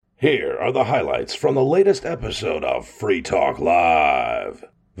Here are the highlights from the latest episode of Free Talk Live.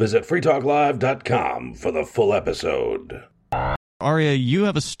 Visit freetalklive.com for the full episode. Aria, you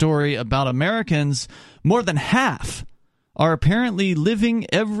have a story about Americans, more than half, are apparently living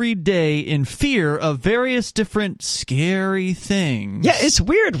every day in fear of various different scary things. Yeah, it's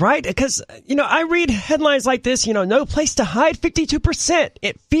weird, right? Because, I read headlines like this, no place to hide,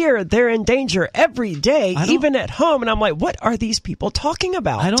 52% fear they're in danger every day, even at home. And I'm like, what are these people talking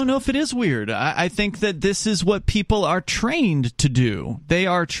about? I don't know if it is weird. I think that this is what people are trained to do. They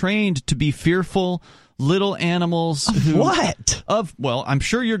are trained to be fearful little animals who... What? Well, I'm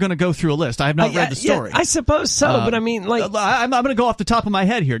sure you're going to go through a list. I have not read the story. Yeah, I suppose so, but I mean, like... I'm going to go off the top of my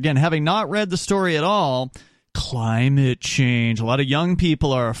head here. Again, having not read the story at all, climate change. A lot of young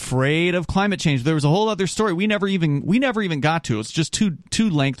people are afraid of climate change. There was a whole other story we never even got to. It's just too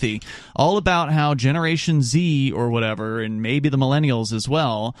lengthy. All about how Generation Z or whatever, and maybe the millennials as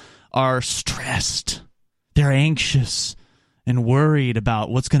well, are stressed. They're anxious and worried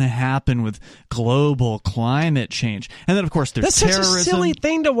about what's going to happen with global climate change. And then, of course, there's terrorism. That's such a silly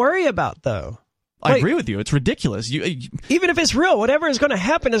thing to worry about, though. I agree with you. It's ridiculous. Even if it's real, whatever is going to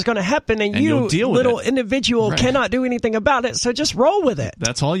happen is going to happen, and you, little individual, cannot do anything about it, so just roll with it.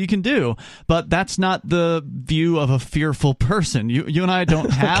 That's all you can do. But that's not the view of a fearful person. You and I don't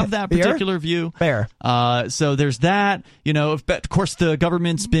have that particular view. Fair. So there's that. Of course, the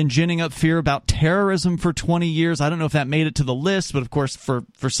government's been ginning up fear about terrorism for 20 years. I don't know if that made it to the list, but of course,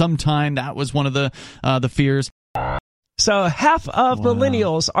 for some time, that was one of the fears. So half of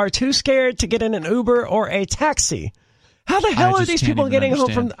millennials are too scared to get in an Uber or a taxi. How the hell are these people getting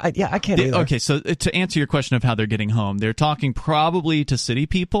home from... I can't either. Okay, so to answer your question of how they're getting home, they're talking probably to city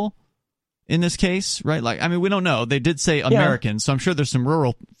people in this case, right? We don't know. They did say Americans, so I'm sure there's some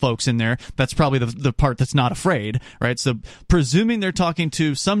rural folks in there. That's probably the part that's not afraid, right? So presuming they're talking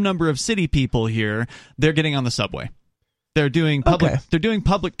to some number of city people here, they're getting on the subway. They're doing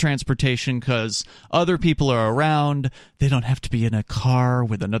public transportation because other people are around. They don't have to be in a car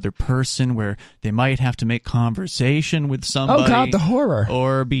with another person where they might have to make conversation with somebody. Oh, God, the horror.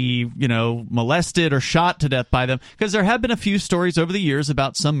 Or be, molested or shot to death by them. Because there have been a few stories over the years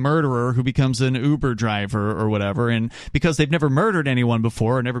about some murderer who becomes an Uber driver or whatever. And because they've never murdered anyone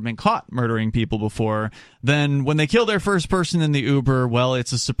before or never been caught murdering people before, then when they kill their first person in the Uber, well,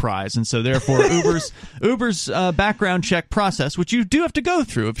 it's a surprise. And so therefore, Uber's background check process, which you do have to go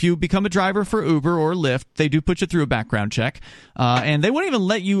through. If you become a driver for Uber or Lyft, they do put you through a background check. And they won't even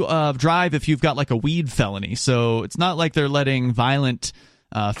let you drive if you've got like a weed felony. So it's not like they're letting violent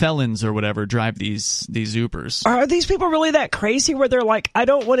felons or whatever drive these Ubers. Are these people really that crazy where they're like, I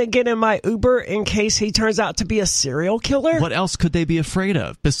don't want to get in my Uber in case he turns out to be a serial killer? What else could they be afraid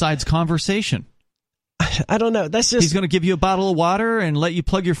of besides conversation? I don't know. That's just... He's going to give you a bottle of water and let you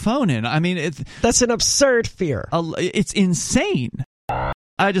plug your phone in. I mean, that's an absurd fear. It's insane.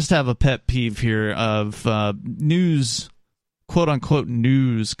 I just have a pet peeve here of news, quote-unquote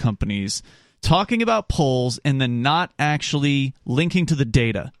news companies talking about polls and then not actually linking to the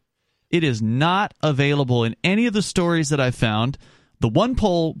data. It is not available in any of the stories that I've found. The one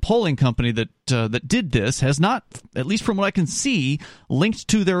polling company that did this has not, at least from what I can see, linked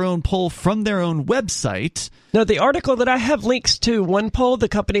to their own poll from their own website. No, the article that I have links to one poll, the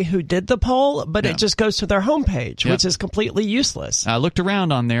company who did the poll, but it just goes to their homepage, which is completely useless. I looked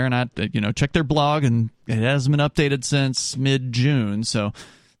around on there and I checked their blog, and it hasn't been updated since mid-June. So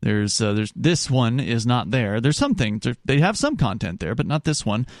there's this one is not there. There's something they have some content there, but not this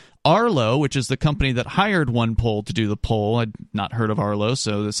one. Arlo, which is the company that hired OnePoll to do the poll, I'd not heard of Arlo,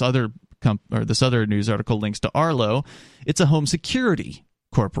 so this other news article links to Arlo. It's a home security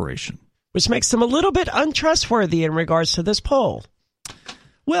corporation, which makes them a little bit untrustworthy in regards to this poll.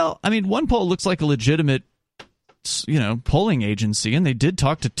 Well, I mean, OnePoll looks like a legitimate polling agency, and they did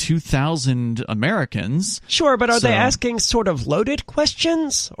talk to 2,000 Americans. Sure, but are they asking sort of loaded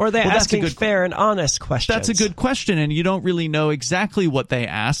questions, or are they asking fair and honest questions? That's a good question, and you don't really know exactly what they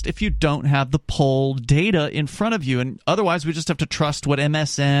asked if you don't have the poll data in front of you, and otherwise we just have to trust what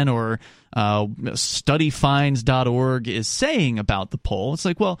MSN or studyfinds.org is saying about the poll. It's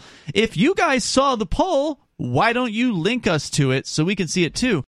like, well, if you guys saw the poll, why don't you link us to it so we can see it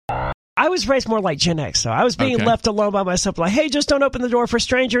too? I was raised more like Gen X, so I was being left alone by myself, like, hey, just don't open the door for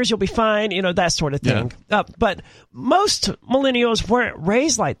strangers, you'll be fine, that sort of thing. Yeah. But most millennials weren't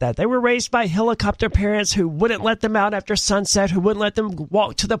raised like that. They were raised by helicopter parents who wouldn't let them out after sunset, who wouldn't let them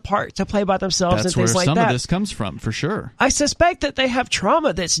walk to the park to play by themselves and things like that. That's where some of this comes from, for sure. I suspect that they have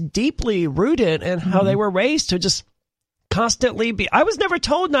trauma that's deeply rooted in how they were raised to just constantly be. I was never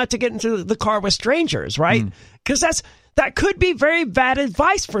told not to get into the car with strangers, right? Because that could be very bad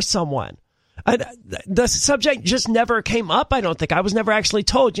advice for someone. The subject just never came up. I don't think I was never actually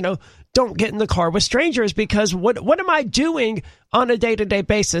told, don't get in the car with strangers, because what am I doing on a day-to-day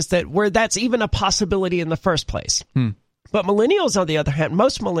basis where that's even a possibility in the first place? But millennials, on the other hand,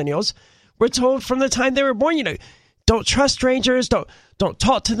 most millennials were told from the time they were born, don't trust strangers, don't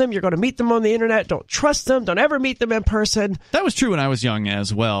talk to them, you're going to meet them on the internet, don't trust them, don't ever meet them in person. That was true when I was young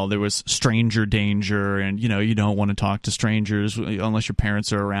as well. There was stranger danger, and you don't want to talk to strangers unless your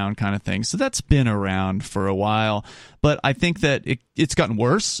parents are around, kind of thing. So that's been around for a while, but I think that it's gotten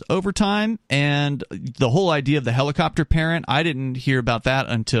worse over time. And the whole idea of the helicopter parent, I didn't hear about that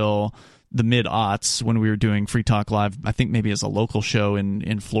until the mid-aughts when we were doing Free Talk Live, I think maybe as a local show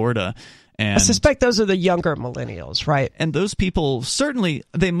in Florida. And I suspect those are the younger millennials, right? And those people, certainly,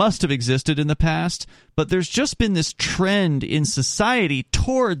 they must have existed in the past, but there's just been this trend in society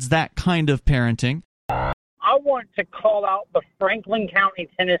towards that kind of parenting. I want to call out the Franklin County,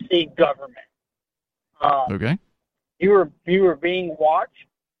 Tennessee government. Okay. You were being watched.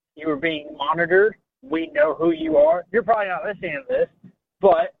 You were being monitored. We know who you are. You're probably not listening to this,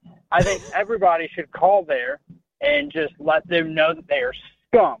 but I think everybody should call there and just let them know that they are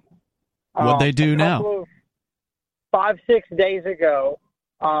scum. What they do now? 5-6 days ago,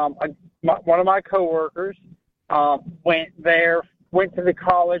 one of my coworkers went to the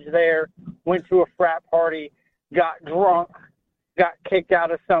college there, went to a frat party, got drunk, got kicked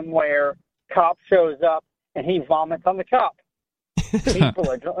out of somewhere. Cop shows up and he vomits on the cop. He's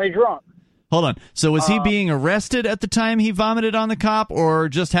belligerently drunk. Hold on. So was he being arrested at the time he vomited on the cop, or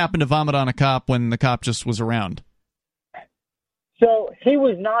just happened to vomit on a cop when the cop just was around? So he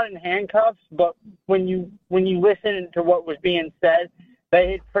was not in handcuffs, but when you listen to what was being said,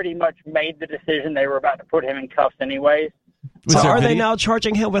 they had pretty much made the decision they were about to put him in cuffs anyways. So are they now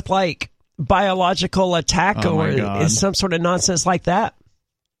charging him with biological attack or is some sort of nonsense like that?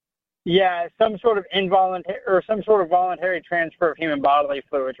 Yeah, some sort of involuntary or some sort of voluntary transfer of human bodily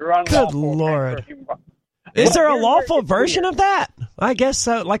fluids. Good Lord. Is there a lawful version of that? I guess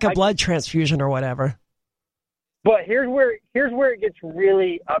so, like a blood transfusion or whatever. But here's where it gets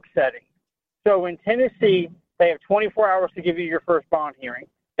really upsetting. So in Tennessee, they have 24 hours to give you your first bond hearing.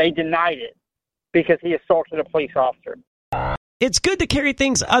 They denied it because he assaulted a police officer. It's good to carry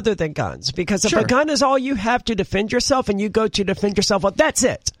things other than guns, because if a gun is all you have to defend yourself and you go to defend yourself, well, that's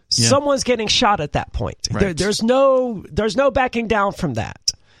it. Yeah. Someone's getting shot at that point. Right. There's no backing down from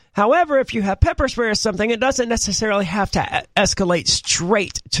that. However, if you have pepper spray or something, it doesn't necessarily have to escalate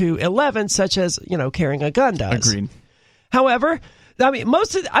straight to 11, such as, carrying a gun does. Agreed. However,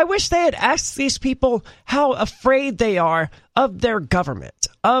 I wish they had asked these people how afraid they are of their government,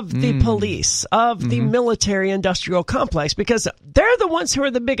 of the police, of the military-industrial complex, because they're the ones who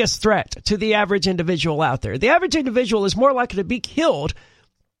are the biggest threat to the average individual out there. The average individual is more likely to be killed,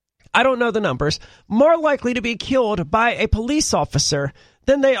 I don't know the numbers, more likely to be killed by a police officer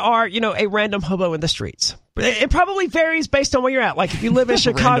than they are, a random hobo in the streets. It probably varies based on where you're at. Like if you live in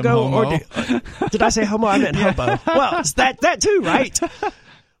Chicago, did I say homo? I meant hobo. Well, it's that too, right?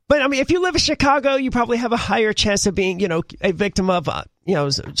 But if you live in Chicago, you probably have a higher chance of being, a victim of,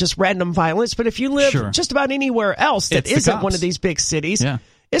 just random violence. But if you live just about anywhere else that isn't one of these big cities,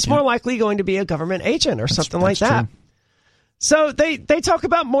 it's more likely going to be a government agent or something like that. True. So they talk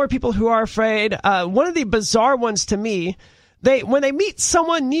about more people who are afraid. One of the bizarre ones to me, when they meet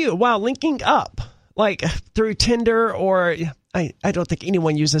someone new while linking up, like through Tinder or I don't think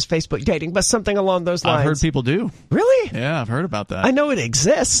anyone uses Facebook dating, but something along those lines. I've heard people do. Really? Yeah, I've heard about that. I know it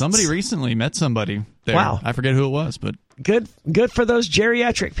exists. Somebody recently met somebody there. Wow. I forget who it was, but good for those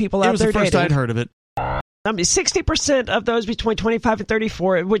geriatric people out there dating. It was the first I'd heard of it. 60% of those between 25 and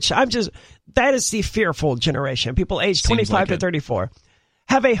 34, which that is the fearful generation. People aged 25 to 34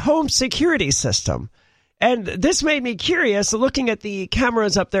 have a home security system. And this made me curious, looking at the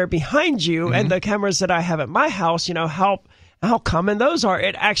cameras up there behind you and the cameras that I have at my house, how common those are.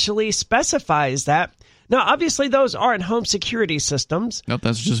 It actually specifies that. Now, obviously, those aren't home security systems. Nope,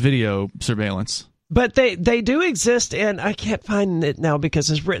 that's just video surveillance. But they do exist, and I can't find it now because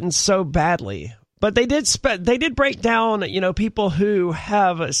it's written so badly. But they did break down, people who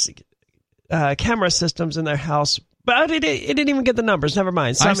have camera systems in their house. But it didn't even get the numbers. Never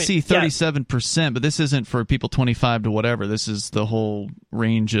mind. So, I see 37%, but this isn't for people 25 to whatever. This is the whole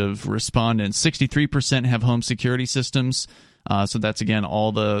range of respondents. 63% have home security systems. So that's, again,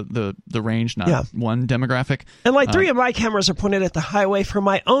 all the range, not one demographic. And 3 of my cameras are pointed at the highway for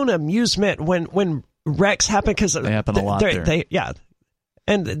my own amusement when wrecks happen. Because they happen a lot there.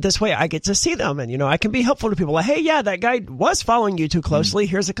 And this way I get to see them, and, I can be helpful to people. Like, hey, yeah, that guy was following you too closely.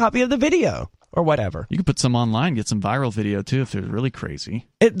 Here's a copy of the video or whatever. You could put some online, get some viral video, too, if they're really crazy.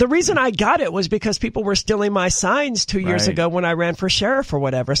 The reason I got it was because people were stealing my signs 2 years ago when I ran for sheriff or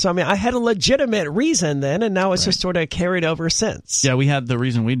whatever. So, I had a legitimate reason then, and now it's just sort of carried over since. Yeah, the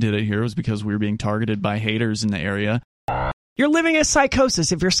reason we did it here was because we were being targeted by haters in the area. You're living a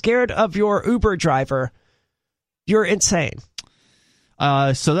psychosis. If you're scared of your Uber driver, you're insane.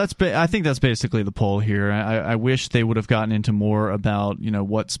 So I think that's basically the poll here. I wish they would have gotten into more about,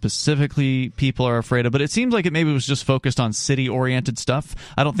 what specifically people are afraid of, but it seems like it maybe was just focused on city-oriented stuff.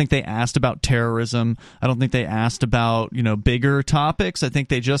 I don't think they asked about terrorism. I don't think they asked about, bigger topics. I think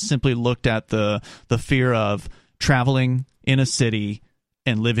they just simply looked at the fear of traveling in a city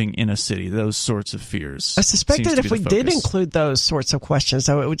and living in a city, those sorts of fears. I suspect that if we did include those sorts of questions,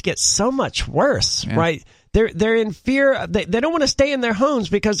 though, it would get so much worse, right? They're in fear. They don't want to stay in their homes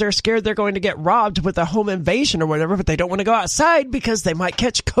because they're scared they're going to get robbed with a home invasion or whatever, but they don't want to go outside because they might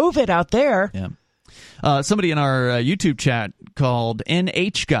catch COVID out there. Yeah. Somebody in our YouTube chat called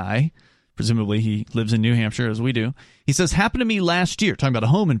NH Guy, presumably he lives in New Hampshire as we do, he says, happened to me last year, talking about a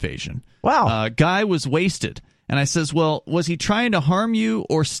home invasion. Wow. Guy was wasted. And I says, well, was he trying to harm you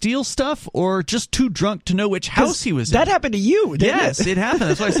or steal stuff or just too drunk to know which house he was in? That happened to you, didn't it? Yes, it happened.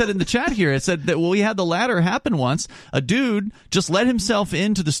 That's what I said in the chat here. It said that, we had the latter happen once. A dude just let himself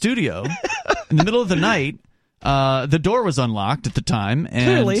into the studio in the middle of the night. The door was unlocked at the time.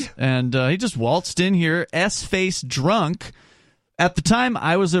 Clearly. And he just waltzed in here, S-face drunk. At the time,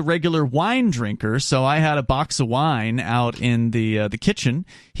 I was a regular wine drinker, so I had a box of wine out in the kitchen.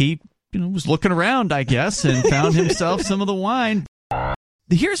 He was looking around, I guess, and found himself some of the wine.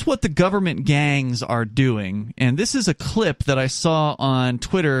 Here's what the government gangs are doing, and this is a clip that I saw on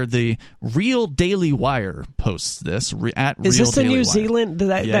Twitter. The Real Daily Wire posts this. Is this the New Zealand,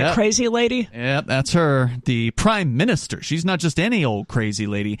 that crazy lady? Yep, that's her, the Prime Minister. She's not just any old crazy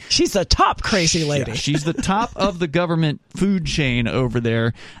lady. She's the top crazy lady. Yeah, she's the top of the government food chain over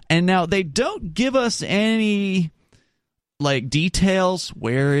there. And now they don't give us any details.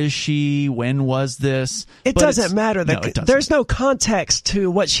 Where is she? When was this? It doesn't matter. There's no context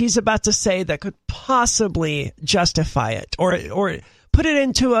to what she's about to say that could possibly justify it or put it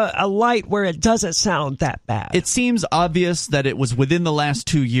into a light where it doesn't sound that bad. It seems obvious that it was within the last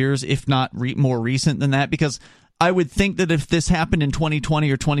 2 years, if not more recent than that, because I would think that if this happened in 2020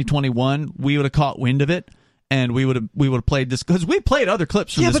 or 2021, we would have caught wind of it. And we would have played this because we played other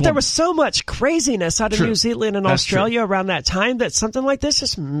clips from this. Yeah, but there was so much craziness out of New Zealand and Australia around that time that something like this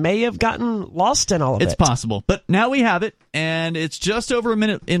just may have gotten lost in all of it. It's possible. But now we have it, and it's just over a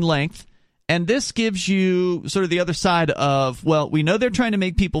minute in length. And this gives you sort of the other side of, well, we know they're trying to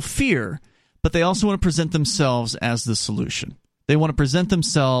make people fear, but they also want to present themselves as the solution. They want to present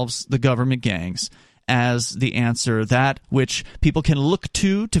themselves, the government gangs, as the answer, that which people can look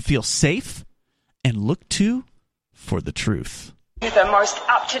to feel safe, and look to for the truth. The most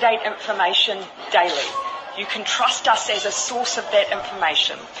up-to-date information daily. You can trust us as a source of that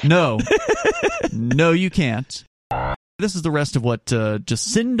information. No. No, you can't. This is the rest of what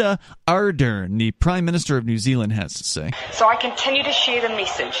Jacinda Ardern, the Prime Minister of New Zealand, has to say. So I continue to share the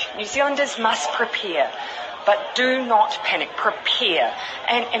message. New Zealanders must prepare, but do not panic. Prepare.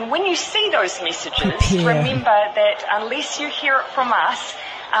 And when you see those messages, remember that unless you hear it from us,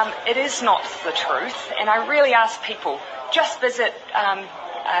 it is not the truth, and I really ask people, just visit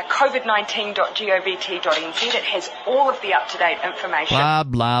covid19.govt.nz. It has all of the up-to-date information. Blah,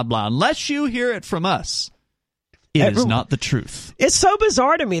 blah, blah. Unless you hear it from us, it is not the truth. It's so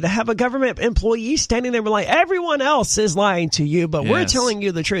bizarre to me to have a government employee standing there like, everyone else is lying to you, but we're telling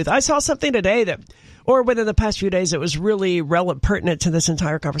you the truth. I saw something today or within the past few days, it was really pertinent to this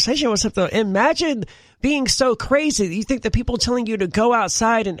entire conversation. It was something, imagine being so crazy that you think the people telling you to go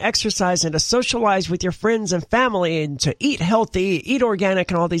outside and exercise and to socialize with your friends and family and to eat healthy, eat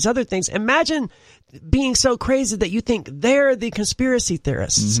organic and all these other things. Imagine being so crazy that you think they're the conspiracy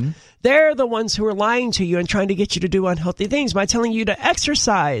theorists. Mm-hmm. They're the ones who are lying to you and trying to get you to do unhealthy things by telling you to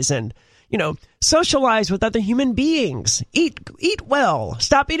exercise and socialize with other human beings, eat well,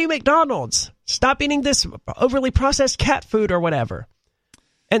 stop eating McDonald's, stop eating this overly processed cat food or whatever.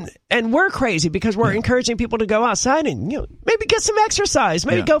 And we're crazy because we're encouraging people to go outside and maybe get some exercise,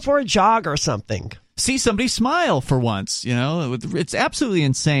 maybe go for a jog or something. See somebody smile for once, it's absolutely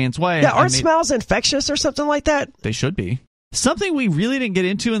insane. It's why aren't smiles infectious or something like that? They should be. Something we really didn't get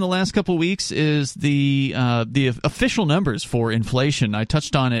into in the last couple of weeks is the official numbers for inflation. I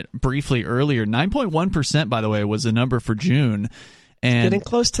touched on it briefly earlier. 9.1%, by the way, was the number for June, and getting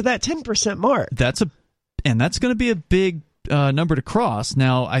close to that 10% mark. That's going to be a big number to cross.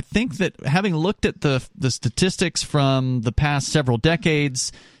 Now, I think that having looked at the statistics from the past several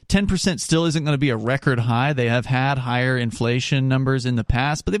decades, 10% still isn't going to be a record high. They have had higher inflation numbers in the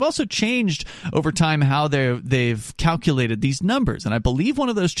past, but they've also changed over time how they've calculated these numbers. And I believe one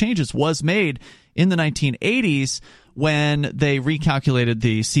of those changes was made in the 1980s when they recalculated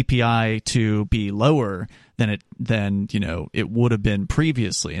the CPI to be lower than it would have been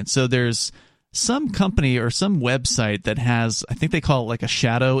previously. And so there's some company or some website that has, I think they call it like a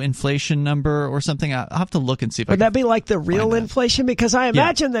shadow inflation number or something. I'll have to look and see if Would that be like the real inflation? Because I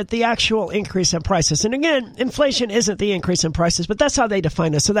imagine that the actual increase in prices, and again, inflation isn't the increase in prices, but that's how they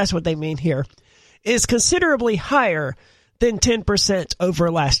define it. So that's what they mean here, is considerably higher than 10% over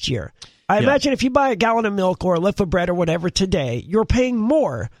last year. I imagine if you buy a gallon of milk or a loaf of bread or whatever today, you're paying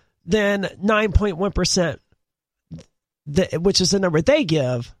more than 9.1%, which is the number they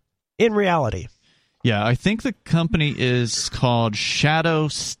give in reality. Yeah, I think the company is called Shadow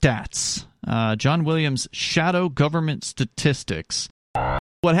Stats. John Williams, Shadow Government Statistics.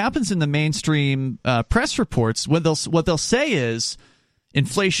 What happens in the mainstream press reports, what they'll say is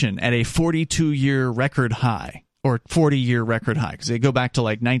inflation at a 42-year record high or 40-year record high, because they go back to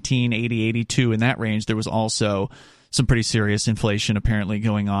like 1980, 82, in that range. There was also some pretty serious inflation apparently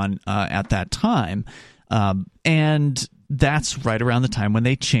going on at that time. And that's right around the time when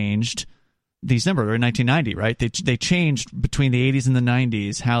they changed these numbers, or in 1990, right? They changed between the 80s and the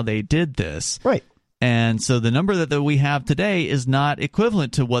 90s how they did this. Right. And so the number that we have today is not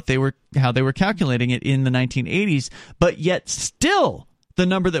equivalent to how they were calculating it in the 1980s, but yet still the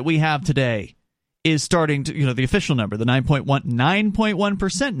number that we have today is starting to, the official number, the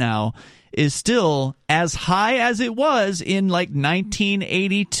 9.1% now, is still as high as it was in like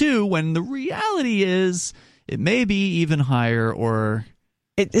 1982, when the reality is it may be even higher. Or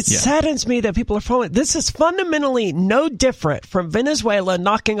it saddens me that people are falling. This is fundamentally no different from Venezuela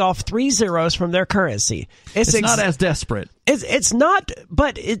knocking off 3 zeros from their currency. It's not as desperate. It's not,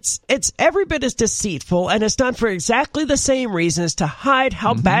 but it's every bit as deceitful, and it's done for exactly the same reasons, to hide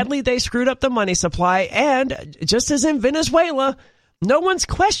how badly they screwed up the money supply. And just as in Venezuela, no one's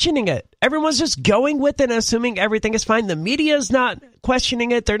questioning it. Everyone's just going with it and assuming everything is fine. The media's not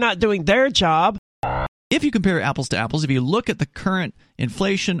questioning it. They're not doing their job. If you compare apples to apples, if you look at the current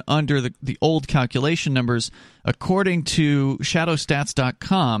inflation under the old calculation numbers, according to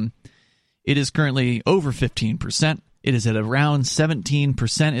shadowstats.com, it is currently over 15%. It is at around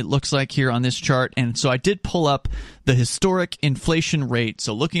 17%, it looks like here on this chart. And so I did pull up the historic inflation rate.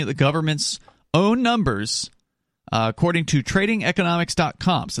 So looking at the government's own numbers, according to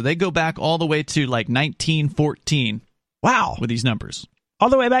tradingeconomics.com. So they go back all the way to like 1914. Wow. With these numbers. All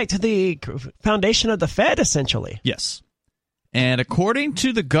the way back to the foundation of the Fed, essentially. Yes. And according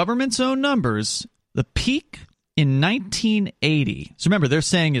to the government's own numbers, the peak in 1980. So remember, they're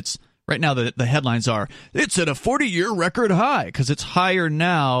saying it's, right now the headlines are, it's at a 40-year record high, because it's higher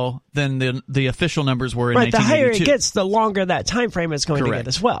now than the official numbers were in 1982. The higher it gets, the longer that time frame is going to get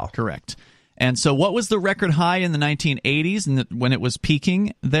as well. Correct. And so what was the record high in the 1980s and when it was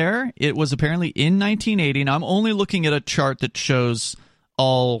peaking there? It was apparently in 1980. Now, I'm only looking at a chart that shows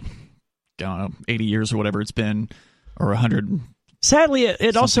all, 80 years or whatever it's been, or 100. Sadly,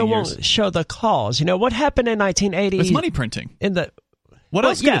 it also won't show the cause. What happened in 1980? It's money printing. What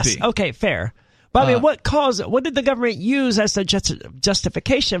else could it be? Okay, fair. But I mean, what did the government use as the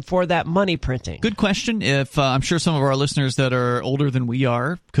justification for that money printing? Good question. If I'm sure some of our listeners that are older than we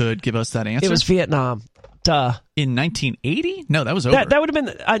are could give us that answer. It was Vietnam. Duh. In 1980? No, that was over. That would have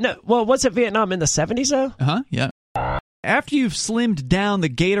been. I know. Well, was it Vietnam in the 70s though? Yeah. After you've slimmed down the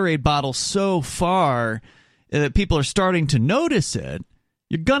Gatorade bottle so far that people are starting to notice it,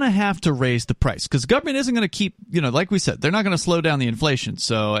 you're going to have to raise the price, because government isn't going to keep, like we said, they're not going to slow down the inflation.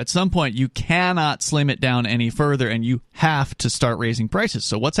 So at some point, you cannot slim it down any further, and you have to start raising prices.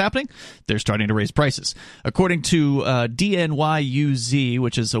 So what's happening? They're starting to raise prices. According to DNYUZ,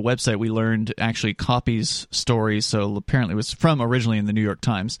 which is a website we learned actually copies stories, so apparently it was from originally in the New York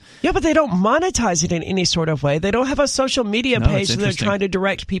Times. Yeah, but they don't monetize it in any sort of way. They don't have a social media page that they're trying to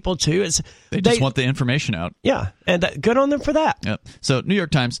direct people to. They just want the information out. Yeah, and good on them for that. Yep. So New York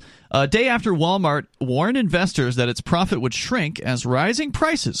Times, a day after Walmart warned investors that its profit would shrink as rising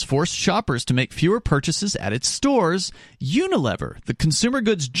prices forced shoppers to make fewer purchases at its stores, Unilever, the consumer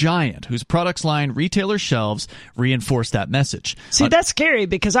goods giant whose products line retailer shelves, reinforced that message. See, that's scary,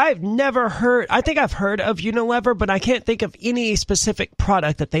 because I've never heard, I think I've heard of Unilever, but I can't think of any specific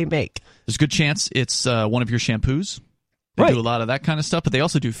product that they make. There's a good chance it's one of your shampoos. They do a lot of that kind of stuff, but they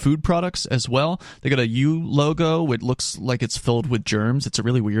also do food products as well. They got a U logo, which looks like it's filled with germs. It's a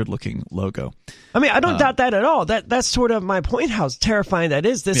really weird-looking logo. I mean, I don't doubt that at all. That's sort of my point, how terrifying that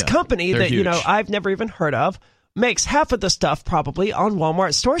is. This company that, huge. I've never even heard of makes half of the stuff probably on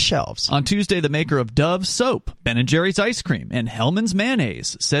Walmart store shelves. On Tuesday, the maker of Dove soap, Ben & Jerry's ice cream, and Hellmann's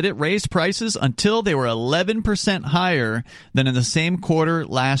mayonnaise said it raised prices until they were 11% higher than in the same quarter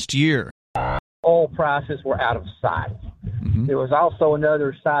last year. Oil prices were out of sight. Mm-hmm. There was also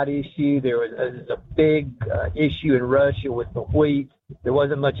another side issue. There was a big issue in Russia with the wheat. There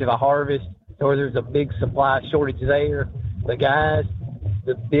wasn't much of a harvest, so there's a big supply shortage there.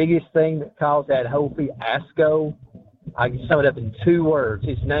 The biggest thing that caused that whole fiasco, I can sum it up in 2 words.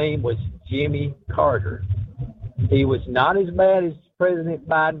 His name was Jimmy Carter. He was not as bad as President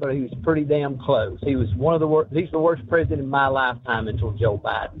Biden, but he was pretty damn close. He was one of the worst. He's the worst president in my lifetime until Joe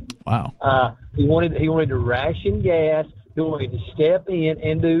Biden. Wow. He wanted to ration gas. He wanted to step in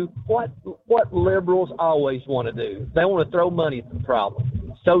and do what liberals always want to do. They want to throw money at the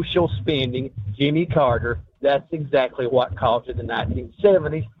problem. Social spending. Jimmy Carter. That's exactly what caused it in the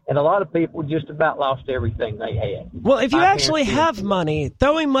 1970s, and a lot of people just about lost everything they had. Well, if you actually have money,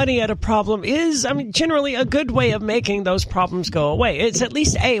 throwing money at a problem is, generally a good way of making those problems go away. It's at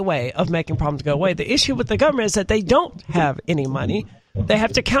least a way of making problems go away. The issue with the government is that they don't have any money. They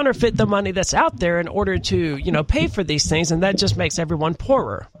have to counterfeit the money that's out there in order to, pay for these things, and that just makes everyone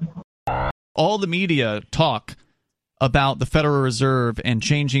poorer. All the media talk about the Federal Reserve and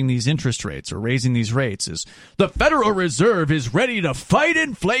changing these interest rates or raising these rates is the Federal Reserve is ready to fight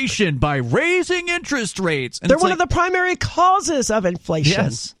inflation by raising interest rates. And they're one of the primary causes of inflation.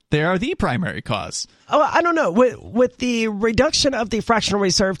 Yes, they are the primary cause. Oh, I don't know. With the reduction of the fractional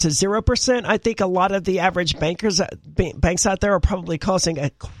reserve to 0%, I think a lot of the average banks out there are probably causing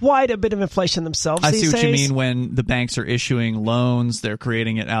quite a bit of inflation themselves. I see what you mean when the banks are issuing loans, they're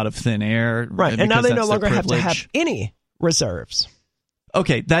creating it out of thin air. Right, and now they no longer have to have any reserves.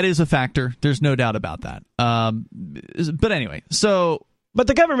 Okay, that is a factor. There's no doubt about that. But anyway, But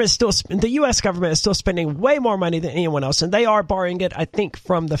the U.S. government is still spending way more money than anyone else, and they are borrowing it, I think,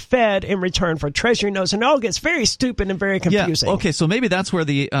 from the Fed in return for Treasury notes, and it all gets very stupid and very confusing. Yeah, okay, so maybe that's where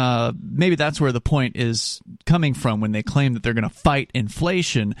the point is coming from when they claim that they're going to fight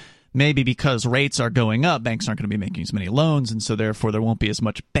inflation. Maybe because rates are going up, banks aren't going to be making as many loans, and so therefore there won't be as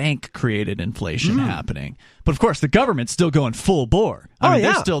much bank-created inflation happening. But of course, the government's still going full bore.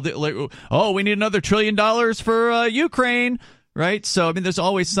 They're still like, we need another $1 trillion for Ukraine. Right? So, there's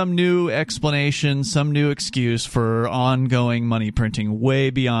always some new explanation, some new excuse for ongoing money printing way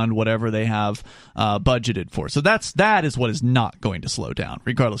beyond whatever they have budgeted for. So that is what is not going to slow down,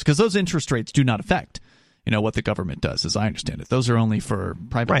 regardless, because those interest rates do not affect, what the government does, as I understand it. Those are only for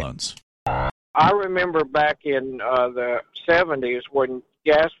private loans. I remember back in the 70s when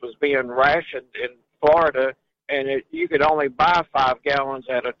gas was being rationed in Florida, and you could only buy 5 gallons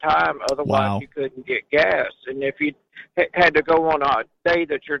at a time. Otherwise, you couldn't get gas. And if you had to go on a day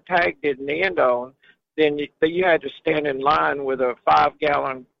that your tag didn't end on, then you had to stand in line with a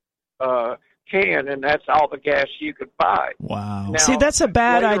 5-gallon can, and that's all the gas you could buy. Wow. Now, see, that's a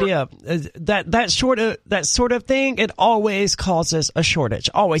bad idea. That sort of thing, it always causes a shortage.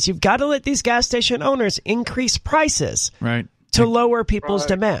 Always. You've got to let these gas station owners increase prices to lower people's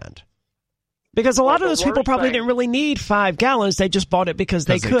demand. Because a lot of those people probably didn't really need 5 gallons. They just bought it because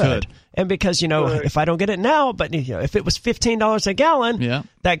they could. And because, if I don't get it now, but if it was $15 a gallon,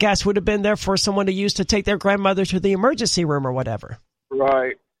 that gas would have been there for someone to use to take their grandmother to the emergency room or whatever.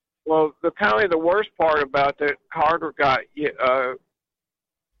 Right. Well, the worst part about that Carter got, he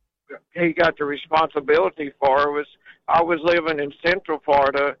got the responsibility for was I was living in Central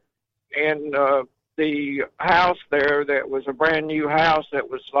Florida, and the house there that was a brand new house that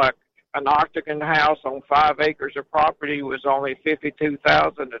was like an octagon house on 5 acres of property was only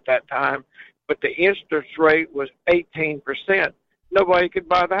 $52,000 at that time, but the interest rate was 18%. Nobody could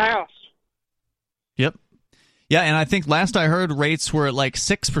buy the house. Yep. Yeah, and I think last I heard rates were at like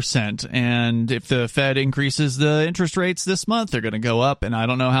 6%, and if the Fed increases the interest rates this month, they're going to go up, and I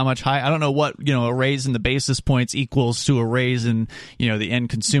don't know how much I don't know what, a raise in the basis points equals to a raise in, the end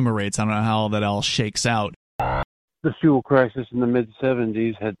consumer rates. I don't know how that all shakes out. The fuel crisis in the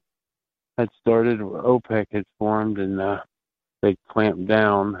mid-'70s had started. OPEC had formed, and they clamped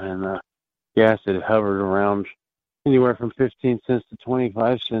down, and gas had hovered around anywhere from 15 cents to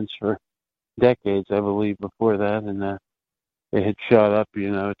 25 cents for decades, I believe, before that, and it had shot up,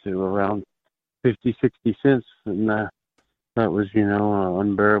 to around 50, 60 cents, and that was,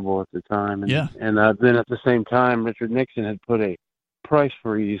 unbearable at the time. And, and then at the same time, Richard Nixon had put a price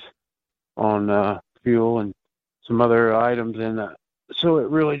freeze on fuel, and some other items, and so it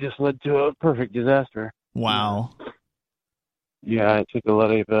really just led to a perfect disaster. Wow. Yeah, it took a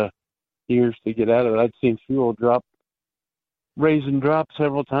lot of years to get out of it. I'd seen fuel raise and drop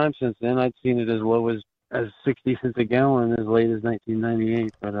several times since then. I'd seen it as low as 60 cents a gallon as late as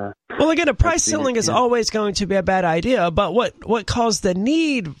 1998. But well, again, a price ceiling is always going to be a bad idea. But what caused the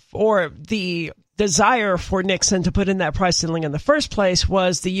need or the desire for Nixon to put in that price ceiling in the first place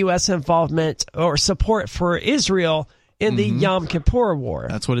was the U.S. involvement or support for Israel in the Yom Kippur War.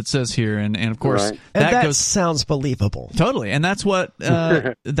 That's what it says here, and of course, right. that sounds believable. Totally, and that's what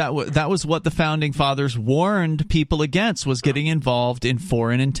that was what the founding fathers warned people against, was getting involved in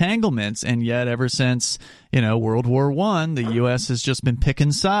foreign entanglements. And yet, ever since World War I, the U.S. has just been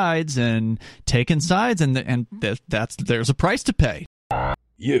picking sides and taking sides, and there's a price to pay.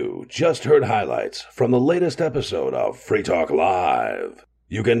 You just heard highlights from the latest episode of Free Talk Live.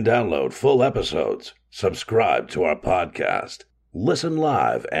 You can download full episodes, subscribe to our podcast, listen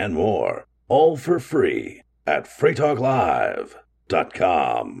live, and more, all for free at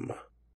freetalklive.com.